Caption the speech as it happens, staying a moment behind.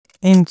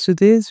In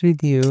today's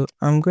video,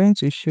 I'm going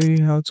to show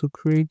you how to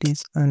create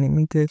this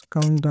animated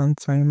countdown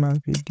timer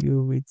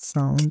video with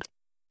sound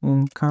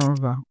in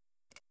Canva.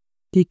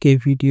 Pick a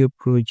video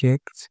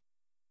project.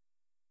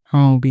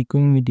 I'll be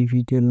going with the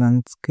video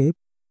landscape.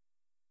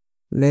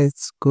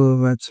 Let's go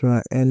over to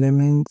our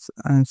elements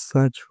and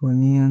search for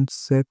neon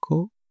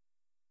circle.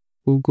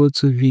 We'll go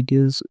to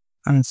videos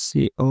and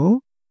see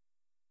all.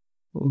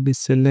 We'll be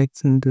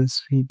selecting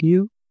this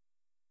video.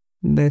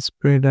 Let's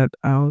spread that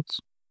out.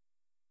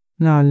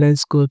 Now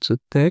let's go to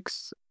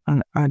text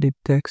and add a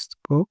text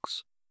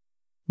box.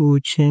 We'll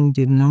change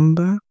the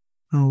number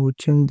and we'll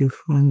change the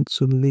font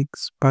to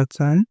leaks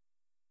pattern.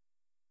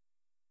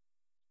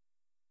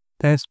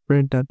 Let's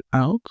spread that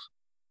out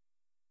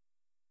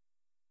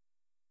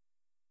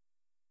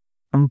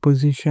and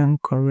position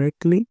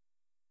correctly.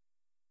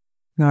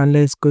 Now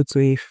let's go to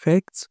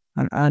effects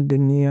and add the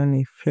neon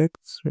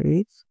effects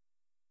rate.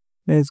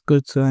 Let's go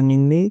to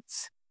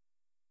animate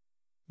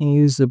and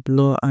use the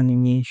blur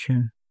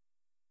animation.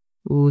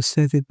 We'll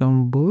set it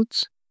on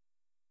both.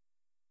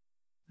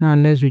 Now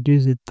let's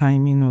reduce the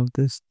timing of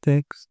this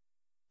text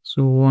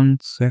to 1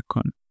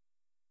 second.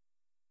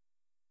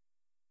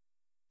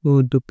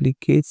 We'll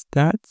duplicate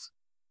that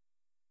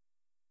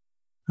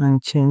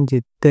and change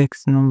the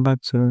text number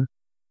to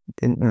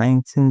the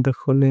 19, the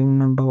following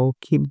number. We'll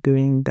keep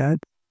doing that.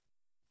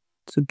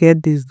 To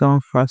get this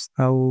done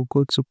faster, we'll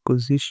go to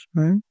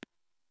position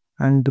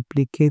and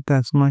duplicate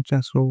as much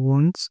as we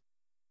want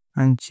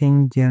and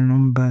change their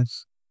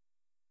numbers.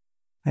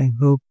 I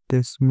hope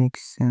this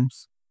makes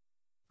sense.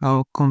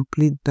 I'll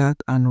complete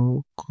that and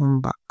we'll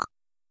come back.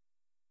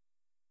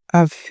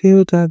 I've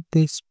filled out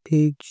this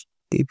page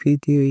the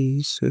video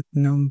is with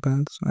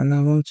numbers and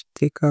I want to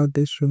take out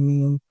this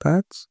remaining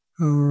parts.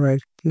 I'll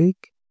right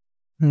click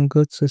and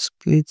go to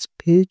split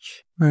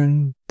page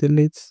and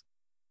delete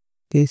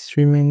this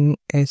remaining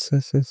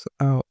excesses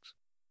out.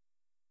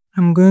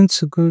 I'm going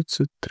to go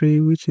to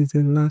 3, which is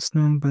the last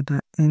number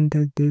that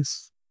ended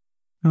these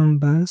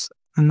numbers,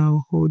 and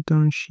I'll hold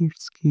down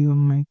shift key on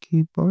my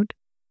keyboard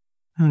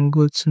and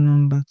go to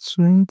number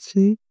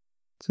 20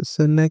 to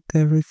select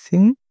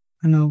everything,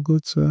 and I'll go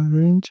to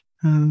arrange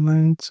and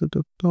align to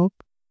the top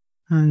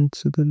and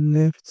to the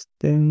left,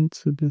 then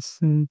to the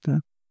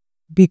center.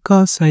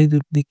 Because I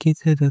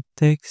duplicated the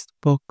text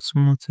box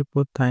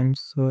multiple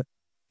times, so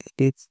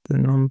edit the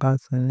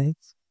numbers on it.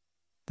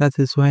 That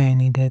is why I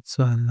needed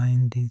to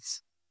align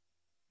this.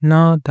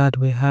 Now that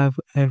we have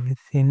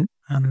everything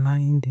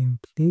aligned in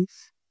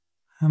place,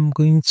 I'm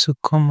going to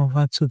come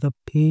over to the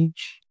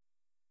page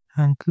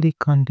and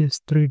click on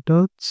these 3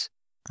 dots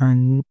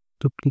and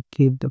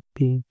duplicate the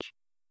page.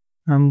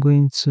 I'm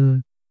going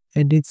to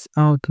edit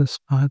out this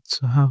part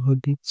to have a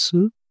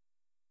D2,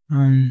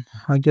 and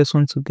I just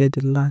want to get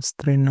the last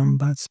 3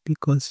 numbers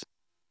because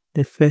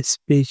the first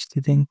page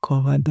didn't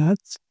cover that.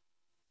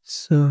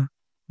 So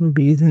we'll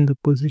be using the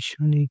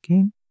position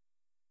again.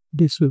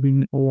 This will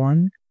be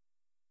 1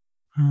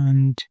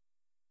 and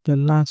the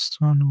last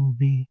one will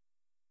be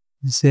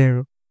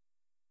 0.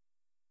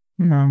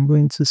 Now I'm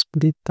going to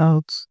split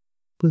out,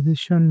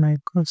 position my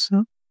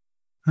cursor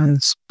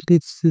and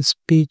split this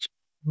page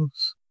out.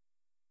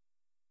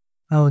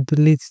 I'll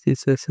delete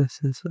these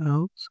excesses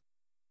out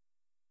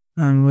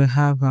and we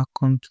have our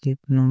complete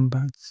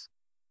numbers.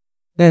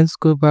 Let's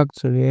go back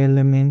to the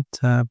element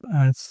tab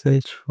and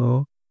search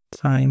for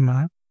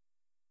timer.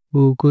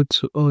 We'll go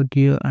to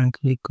audio and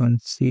click on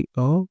see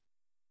all.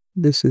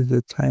 This is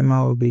the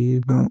timer we'll be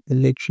using,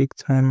 electric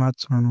timer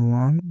turn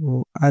 1.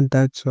 We'll add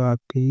that to our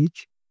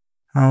page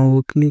and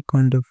we'll click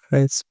on the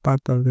first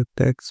part of the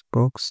text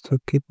box to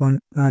keep on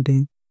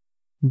adding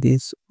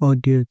this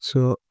audio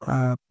to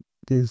our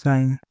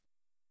design.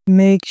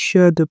 Make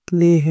sure the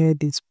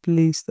playhead is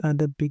placed at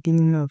the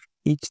beginning of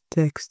each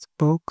text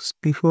box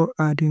before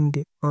adding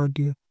the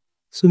audio.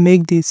 To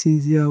make this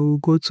easier, we'll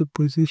go to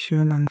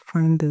position and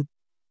find the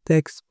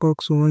text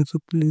box we want to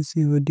place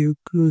the audio,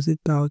 close it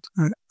out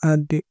and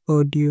add the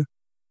audio.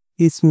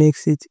 This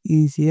makes it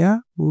easier.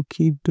 We'll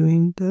keep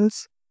doing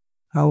this.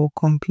 I will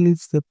complete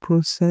the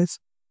process,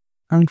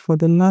 and for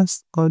the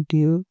last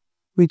audio,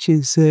 which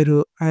is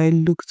 0, I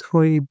looked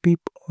for a beep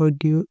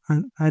audio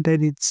and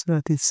added it so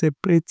that it's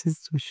separated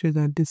to show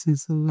that this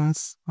is the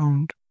last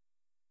sound.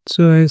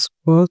 To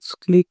export,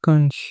 click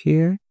on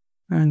share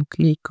and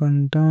click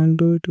on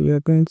download. We are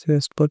going to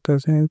export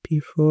as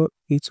MP4.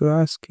 It will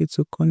ask you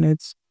to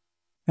connect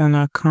an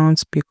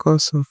account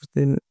because of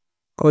the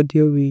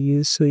audio we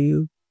use, so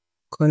you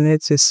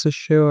connect a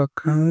social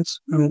account.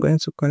 I'm going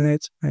to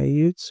connect my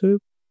YouTube.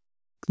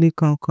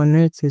 Click on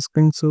connect. It's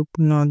going to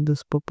open out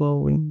this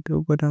pop-up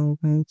window, but I'm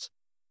going to,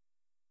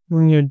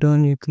 when you're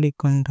done, you click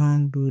on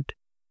download.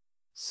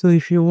 So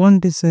if you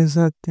want this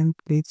exact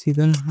template, you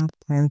don't have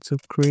time to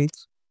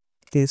create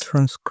this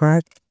from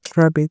scratch,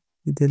 grab it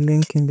with the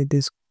link in the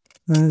description.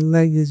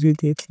 Like this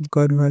video if you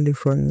got value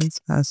from it,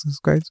 and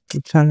subscribe to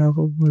the channel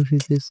for more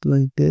videos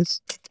like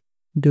this.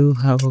 Do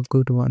have a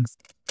good one.